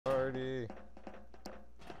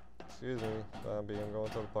Excuse me, zombie, I'm going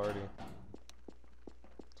to the party.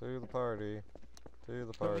 To the party. To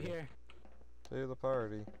the party. Over here. To the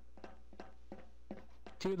party.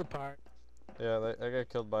 To the party. Yeah, I got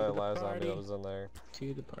killed by a last zombie that was in there.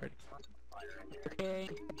 To the party. Okay,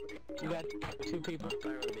 you got 2 people.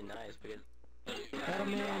 Fire would be nice because. Let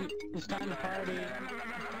them in. It's time to party.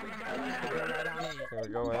 Can we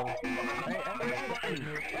go in?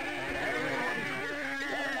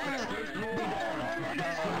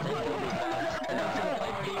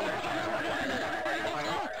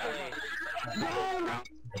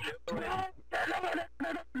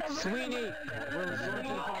 Sweeney!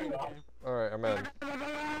 Alright, I'm in.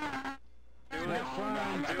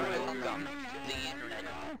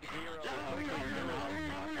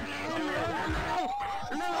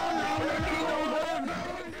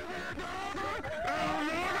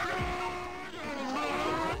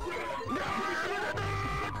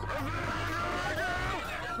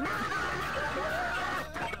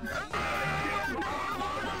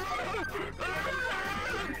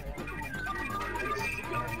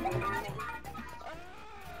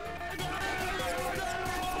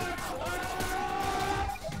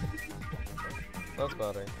 That's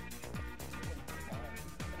better.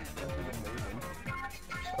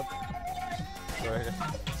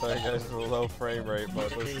 Sorry guys for the low frame rate, but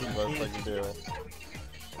this is the best I can do.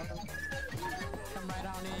 Come right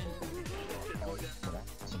on in.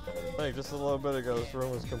 Like, just a little bit ago, this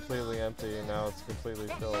room was completely empty, and now it's completely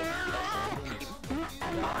filled.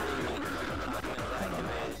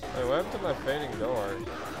 Hey, what happened to my fading door?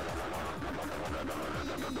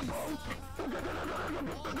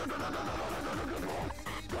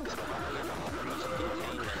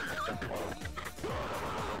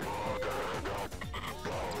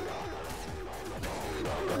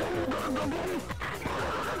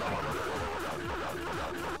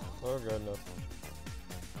 Oh goodness.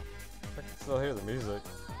 I can still hear the music.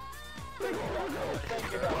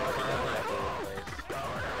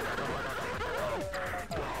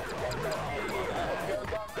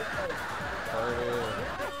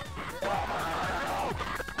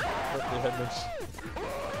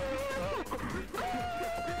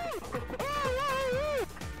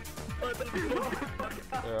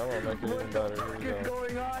 Yeah, I'm gonna make it even better. Here we go. What is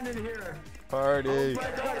going on in here? Party! Oh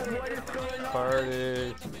my God, what is going on?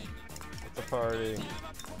 Party! It's a party.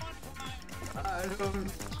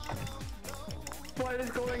 What is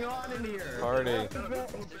going on in here? Party.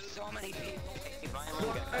 There's so many people. Hey,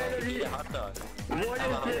 finally got a hot dog. What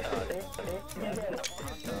is this?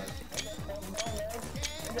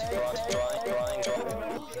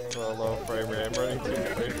 Oh, low frame rate. I'm running 2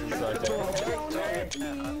 frames a second.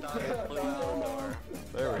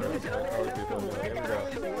 There we go. Other people are doing it. Here we go.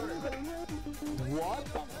 What?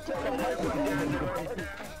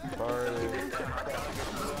 Party.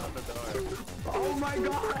 Oh my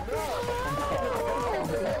God!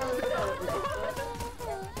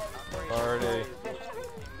 Party.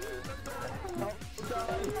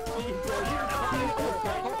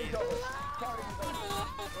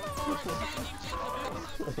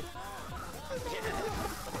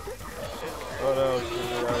 Oh no,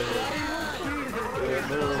 she's right here. Yeah,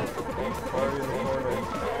 move. Party in the corner.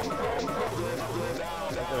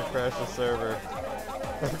 I'm gonna crash the server.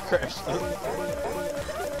 Crashed it. Oh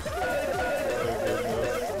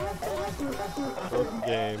goodness. Both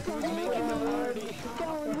game.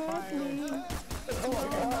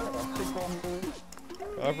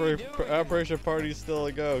 Operation Party's still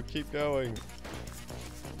a go. Keep going.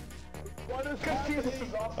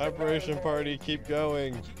 Operation Party, keep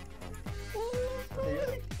going.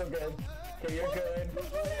 Okay, you're good.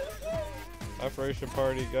 Operation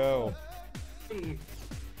Party, go.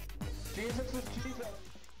 Jesus is Jesus.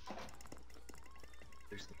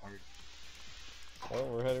 There's the party. Oh,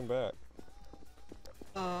 we're heading back.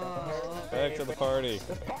 Back to the party.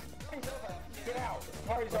 Get out. The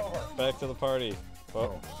party's over. Back to the party.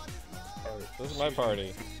 Oh, this is my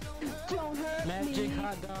party. Magic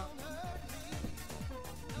hot dog.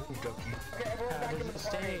 Okay, everyone back in the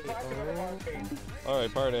Stay.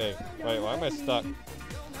 Alright, party. Wait, why am I stuck?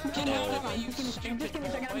 Get out, you stupid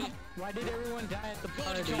boy. Why did everyone die at the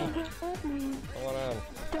party? Hold on.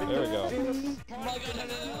 There we go.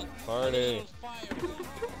 Party.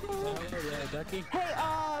 Ducky. Hey,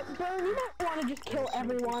 Burn, you might want to just kill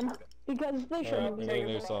everyone, because they Alright, shouldn't we be. need a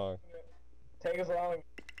new song. Take us along.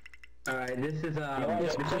 Alright, this is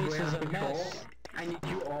This place is a control. mess. I need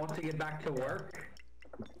you all to get back to work.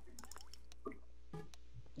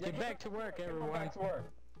 Get back to work, everyone. Back to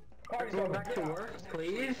work. Go back to work,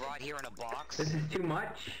 please. Brought here in a box. This is too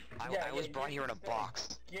much. I was brought here in a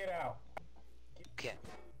box. Get out. Okay.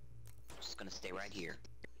 I'm just gonna stay right here.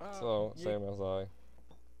 So, same as I.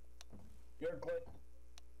 You're glitch.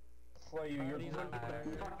 Play you. You're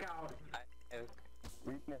glitch. Fuck out. I have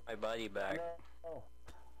my buddy back. No.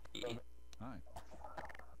 Hi.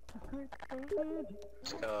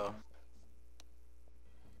 Let's go.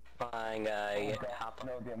 Fine, guy. Hop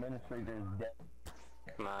No, the administrator is dead.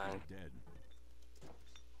 Come on. Dead.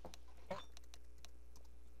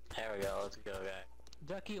 There we go. Let's go, guy.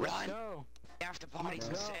 Ducky, let's Run. go. After party's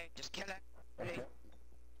Let's go. insane. Just kill everybody.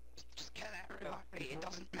 Just kill everybody. It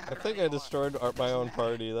doesn't matter. I think I anymore. destroyed my own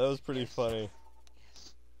party. That was pretty funny.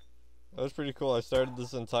 That was pretty cool. I started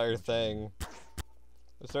this entire thing.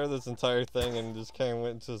 And just kind of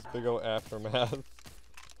went into this big old aftermath.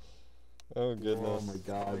 Oh goodness. Oh my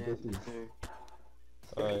god, this is...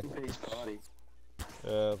 Hi. Face body.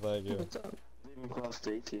 Yeah, thank you. What's up? Even cost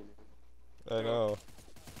 18. I know.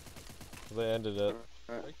 They ended it.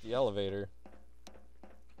 Like the elevator.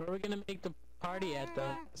 Where are we gonna make the party at,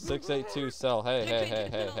 though? 682 cell.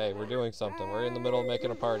 Hey, we're doing something. We're in the middle of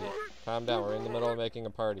making a party. Calm down, we're in the middle of making a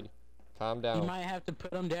party. Calm You down. might have to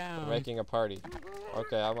put them down. We're making a party.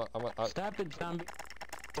 Okay, I'm Stop it, zombie.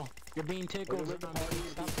 You're being tickled, zombie.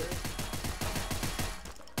 Stop it.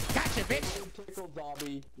 Gotcha, bitch! Tickle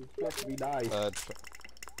zombie. You're supposed to be nice.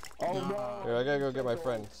 oh no. Here, I gotta go get my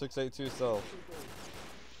friend. 682 cell.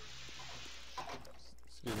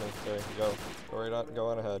 Excuse me, sorry, go right on, go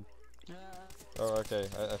on ahead. Oh, okay,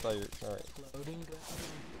 I thought you were, alright. Loading.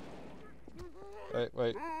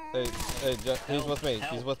 Wait, hey, he's with me,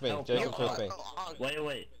 Jason's with me.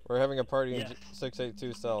 Wait. We're having a party Yes. in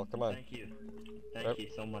 682 cell, come on. Thank you. Thank you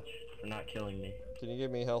so much for not killing me. Can you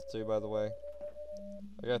give me health too, by the way?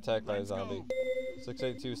 I got attacked by a zombie.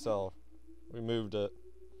 682 cell. We moved it.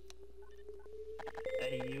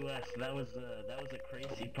 Hey, US, that was a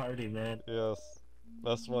crazy party, man. Yes.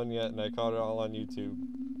 Best one yet, and I caught it all on YouTube.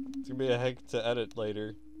 It's gonna be a heck to edit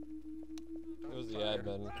later. It was the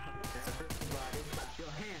admin.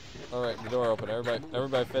 Alright, the door open.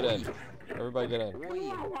 Everybody fit in. Everybody get in. Everybody get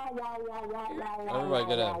in. Everybody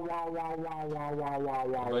get in.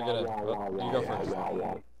 Oh, you go first.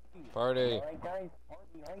 Party. Alright, guys.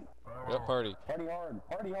 Party, right? Yep, party. Party hard.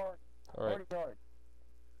 Party hard. Alright. Party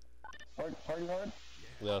hard. Party hard?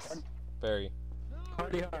 Yes. Very.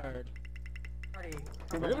 Party hard.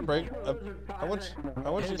 We're gonna break. How much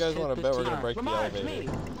you guys want to bet we're gonna break the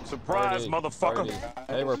elevator? Surprise, Party, motherfucker! party.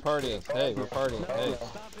 Hey, we're partying. Hey, we're partying. Hey.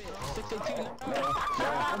 Stop it. 682.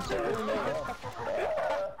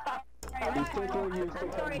 He's tickling you.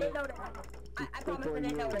 I'm sorry, I didn't know that. I promise I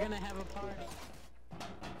didn't know We're that. gonna have a party.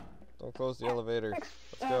 Don't close the elevator. Let's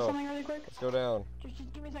go. Something really quick. Let's go down.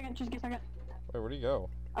 Just give me a second. Just give me a second. Wait, where'd he go?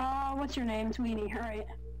 What's your name, Tweenie? Alright.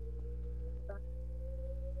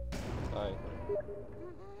 Hi.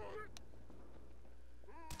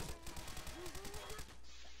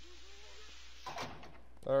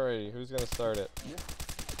 Alrighty, who's gonna start it?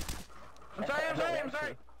 I'm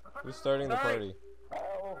sorry. Who's starting the party?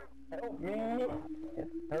 Oh, help me. It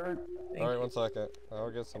hurts. Alright, 1 second.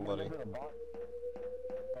 I'll get somebody.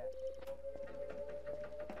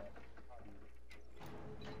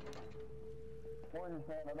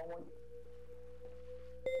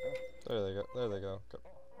 There they go. There they go.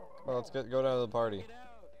 Well, let's go down to the party.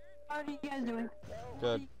 How are you guys doing?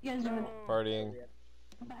 Good. You guys doing? Partying.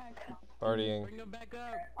 What the heck? Partying. Bring them back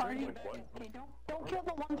up. Party? Okay, don't kill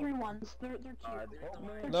the 131s. They're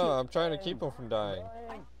cute. No, I'm trying to keep them from dying.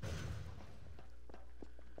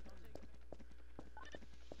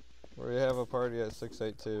 We have a party at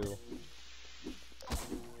 682.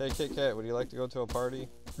 Hey, Kit Kat, would you like to go to a party?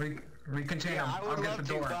 Recontain him. I would I'll get love the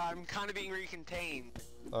to, door. but I'm kind of being recontained.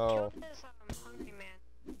 Oh, Hungry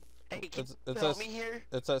man. Hey, can it's you at help me here?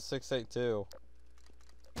 it's at 682.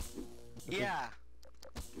 Yeah.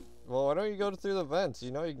 Well, why don't you go through the vents?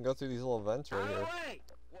 You know you can go through these little vents right here.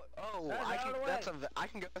 Oh, I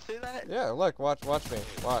can go through that? Yeah, look, watch me.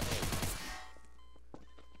 Watch.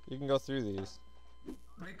 You can go through these.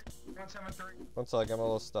 173. 1 sec, I'm a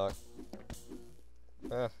little stuck.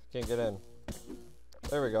 Can't get in.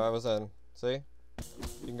 There we go, I was in. See?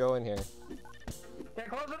 You can go in here. Okay,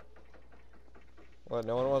 close it. What,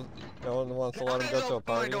 no one wants to let him go to a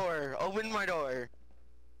party? Open my door.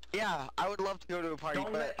 Yeah, I would love to go to a party,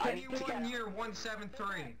 Don't but let I need to anyone get... near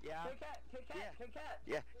 173. Yeah.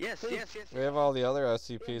 Yeah. Yes. We have all the other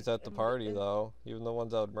SCPs at the party, though. Even the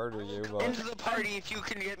ones that would murder you, but... Into the party if you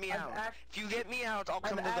can get me out. If you get me out, I'll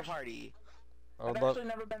come to the party. I would I've love... actually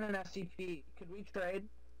never been in SCP. Could we trade?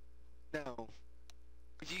 No.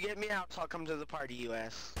 If you get me out, I'll come to the party,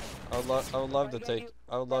 US. I would love to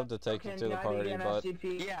take you to the party, but...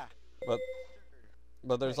 Yeah. But...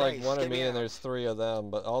 But there's Hey, like one of skip me me and out. there's 3 of them,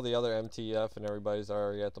 but all the other MTF and everybody's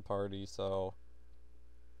already at the party, so...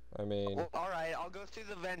 I mean... Well, alright, I'll go through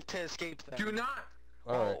the vent to escape them. Do not.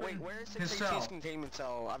 Alright. Oh, wait, where is His 682's cell. containment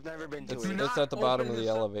cell? I've never been to It's, it. it's at the bottom of open the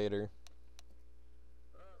this up. elevator.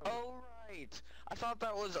 Oh, right. I thought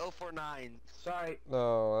that was 049. Sorry.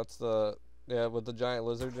 No, that's the... Yeah, with the giant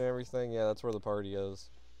lizard and everything, yeah, that's where the party is.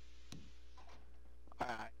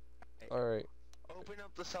 Alright. Alright. Open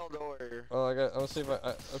up the cell door. Well, let's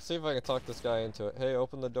see if I can talk this guy into it. Hey,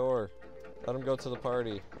 open the door. Let him go to the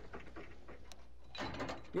party.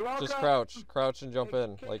 You're welcome. Just crouch and jump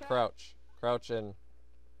in. Like crouch in.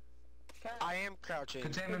 I am crouching.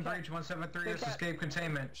 Containment breach 173 is escape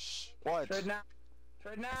containment. Shh. What? Trade now.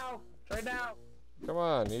 Trade now. Trade now. Come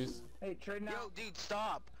on, he's... Hey, trade now. Yo, dude,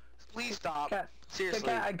 stop. Please stop. Cat. Seriously.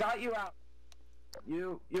 Cat, I got you out.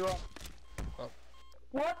 You up. Oh.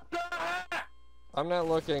 What the heck? I'm not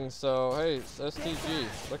looking, so hey, it's STG.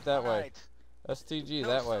 Look that way. Alright. STG No,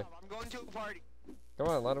 that way. stop. I'm going to a party. Come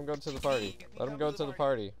on, let him go to the party. Let him go to the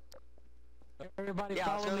party. Everybody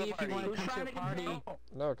Yeah, let's follow go to me the if you want party. to come to a party.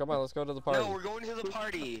 No, come on, let's go to the party. No, we're going to the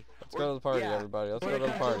party. Let's go to the party, yeah. everybody. Let's go Wanna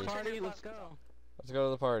to the come party. party? Let's go. Let's go to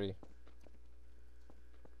the party.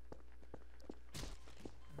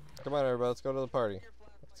 Come on, everybody. Let's go to the party.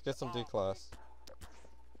 Let's get some D-class.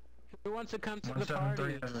 Who wants to come to the party?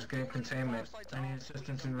 173 has escape containment. I need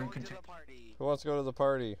assistance in recontain. Who wants to go to the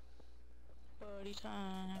party? Party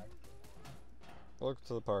time. Look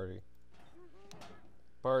to the party.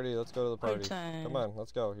 Party, let's go to the party. Time. Come on,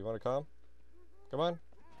 let's go. You want to come? Come on.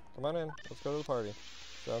 Come on in. Let's go to the party.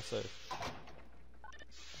 Sounds safe.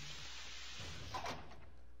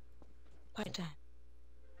 Party time.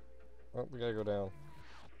 Oh, we gotta go down.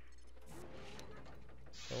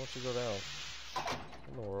 Why won't you go down?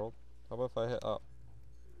 In the world. How about if I hit up?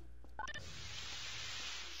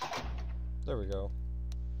 There we go.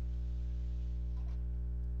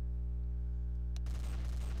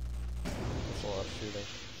 That's a lot of shooting.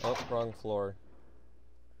 Oh, wrong floor.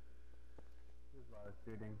 There's a lot of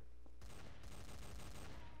shooting.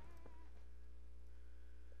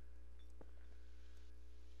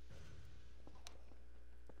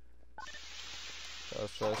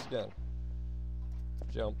 Let's try this again.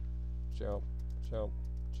 Jump, jump, jump,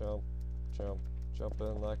 jump, jump, jump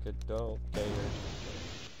in like it don't care.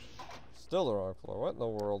 Still the wrong floor. What in the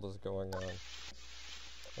world is going on?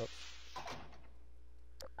 Oops.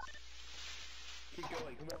 Keep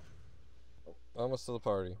going, come on. Almost to the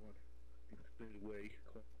party.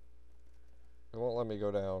 It won't let me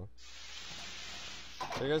go down.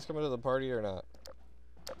 Are you guys coming to the party or not?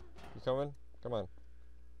 You coming? Come on.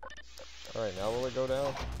 Alright, now will it go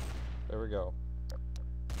down? There we go.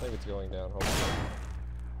 I think it's going down, hopefully.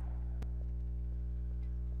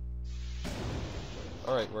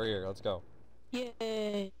 Alright, we're here. Let's go.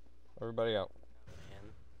 Yay. Everybody out.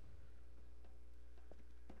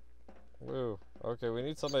 Woo. Okay, we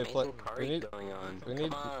need somebody to play.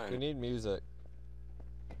 We need music.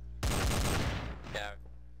 Yeah,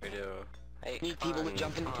 we do. Hey, Need people to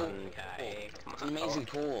jump in the pool. Guy. It's an amazing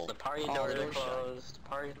pool. The party doors are closed.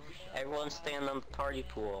 Party. Everyone stand on the party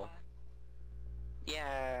pool.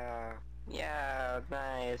 Yeah. Yeah.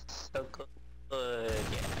 Nice. So good.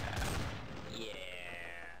 Yeah. Yeah.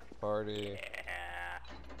 Party. Yeah.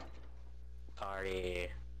 Party.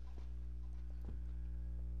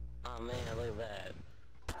 Oh man, look at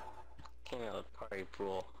that. Came out with party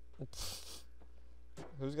pool.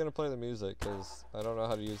 Who's gonna play the music? Cause I don't know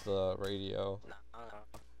how to use the radio. No.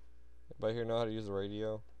 Anybody here know how to use the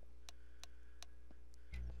radio?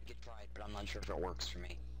 I could try it, but I'm not sure if it works for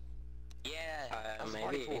me. Yeah,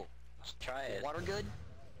 Maybe. pool. Let's try it. Water good?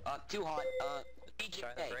 Too hot. DJ, Try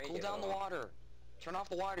the cool radio. down the water. Turn off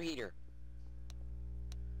the water heater.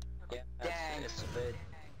 Yeah, Dang. it's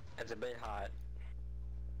a bit hot.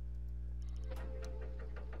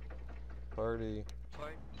 Party.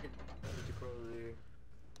 Party.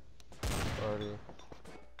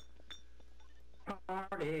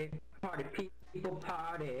 Party. Party, people,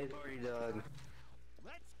 parties. Party dog.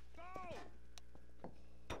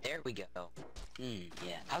 There we go.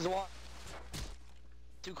 Yeah. How's the water?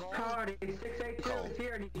 Too cold? Party, 682 Cold. is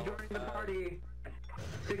here and he's joining the party.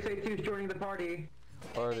 682 is joining the party.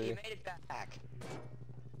 Hey, Party. you made it back.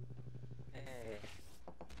 Hey.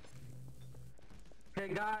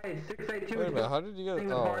 Hey guys, 682 Wait a is minute, how did you get joining it?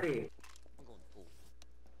 the Oh, party. I'm going to the pool.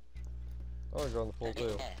 I wanna go in the pool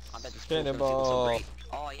too. Yeah, I bet this Cannonball. pool feels so great.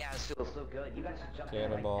 Oh yeah, this feels so good. You guys should jump in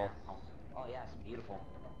Cannonball. right now. Oh yeah, it's beautiful.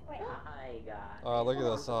 Hi guys. Look at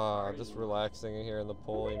this. Just relaxing in here in the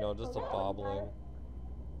pool, you know, just a bobbling.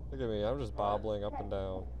 Look at me, I'm just bobbling up and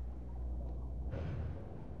down.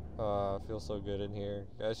 I feel so good in here.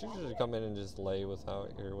 Guys, you should just come in and just lay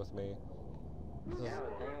here with me. Yeah,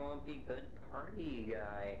 but then you won't be good party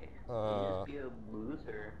guy. You just be a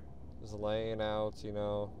loser. Just laying out, you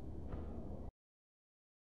know.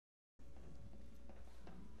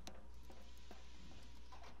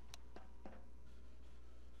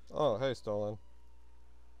 Oh, hey, Stolen.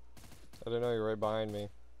 I didn't know you were right behind me.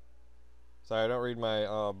 Sorry, I don't read my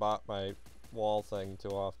my wall thing too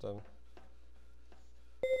often.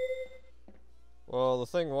 Well, the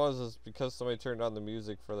thing is because somebody turned on the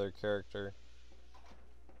music for their character.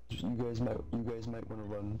 You guys might want to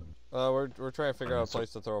run. We're trying to figure out a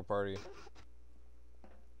place to throw a party.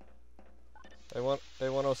 Hey,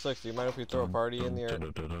 106, do you mind if we throw a party in the area?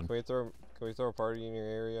 Can we throw a party in your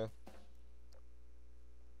area?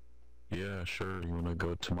 Yeah, sure. You wanna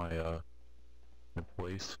go to my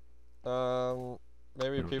place?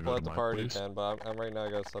 Maybe people at the party can, but I'm right now.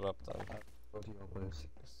 I gotta set up then. Go to your place.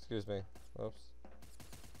 Excuse me. Oops.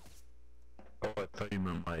 Oh, I thought you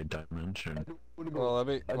meant my dimension. Well,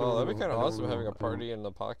 that'd be kind of awesome having a party in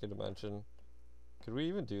the pocket dimension. Could we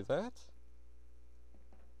even do that?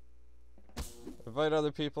 Invite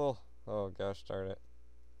other people. Oh gosh darn it.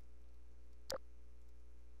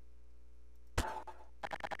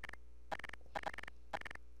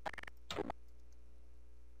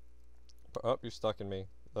 Oh, you're stuck in me.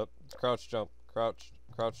 Up, crouch jump, crouch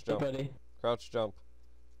jump, crouch jump, crouch jump,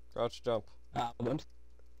 crouch jump. I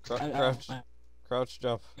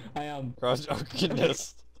am. Crouch. Oh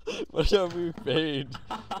goodness! What have we made?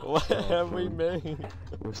 What have we made?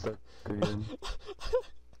 We're stuck again.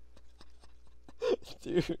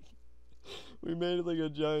 Dude, we made it like a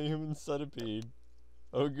giant human centipede.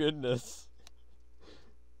 Oh goodness.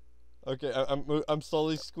 Okay, I'm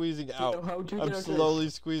slowly squeezing out. I'm slowly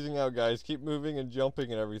squeezing out, guys. Keep moving and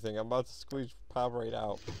jumping and everything. I'm about to pop right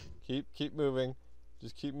out. Keep moving.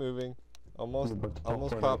 Just keep moving. Almost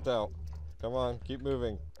popped out. Come on, keep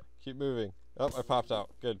moving. Keep moving. Oh, I popped out.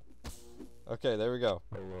 Good. Okay, there we go.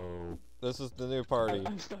 Hello. This is the new party.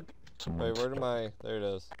 Wait, where am I? There it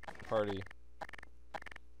is. Party.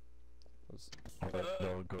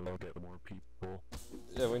 They'll go get more people.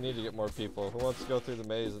 Yeah, we need to get more people. Who wants to go through the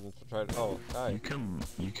maze and try to... Oh, hi.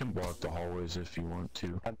 You can block the hallways if you want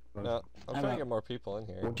to. No, I'm trying to get more people in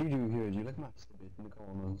here. What do you do here? Do you like masturbate in the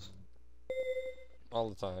corners? All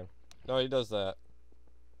the time. No, he does that.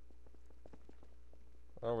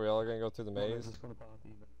 Are we all gonna go through the maze?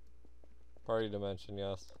 Party dimension,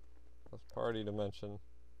 yes. That's party dimension.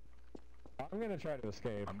 I'm gonna try to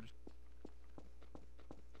escape.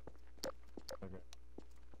 Okay.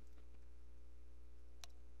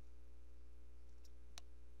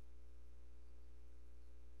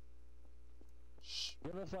 Shh.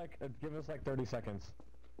 Give us like 30 seconds.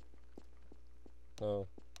 No.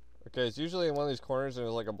 Okay, it's usually in one of these corners and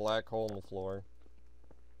there's like a black hole in the floor.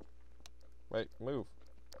 Wait, move.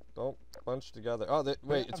 Don't bunch together. Oh,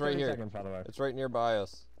 wait, it's right here. Seconds, by the way. It's right nearby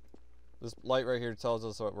us. This light right here tells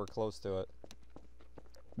us that we're close to it.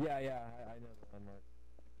 Yeah, I know the landmark.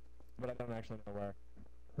 But I don't actually know where.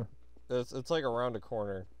 It's like around a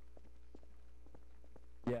corner.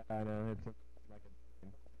 Yeah, I know. It's like a...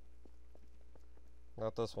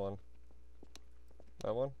 Not this one.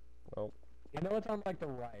 That one? Nope. I know it's on like the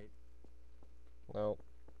right. Nope.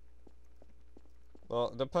 Well,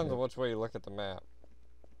 it depends on which way you look at the map.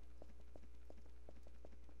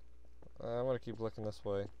 I'm gonna keep looking this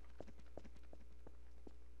way.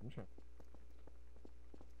 Sure.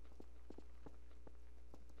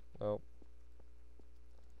 Nope.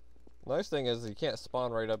 Nice thing is he can't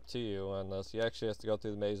spawn right up to you on this. He actually has to go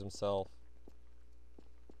through the maze himself.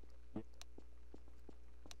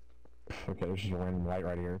 Okay, there's just a random light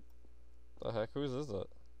right here. The heck? Whose is it?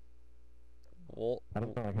 Well, I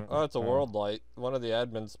don't know. oh, it's a world light. One of the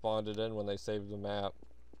admins spawned it in when they saved the map.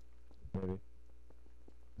 Maybe.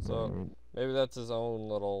 So maybe that's his own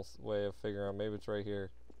little way of figuring out. Maybe it's right here.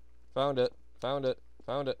 Found it. Found it.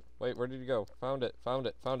 Found it. Wait, where did you go? Found it. Found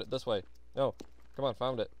it. Found it. This way. No. Come on.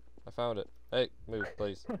 Found it. I found it. Hey, move,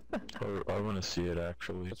 please. I want to see it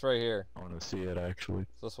actually. It's right here. I want to see it actually.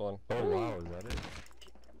 It's this one. Oh wow, is that it?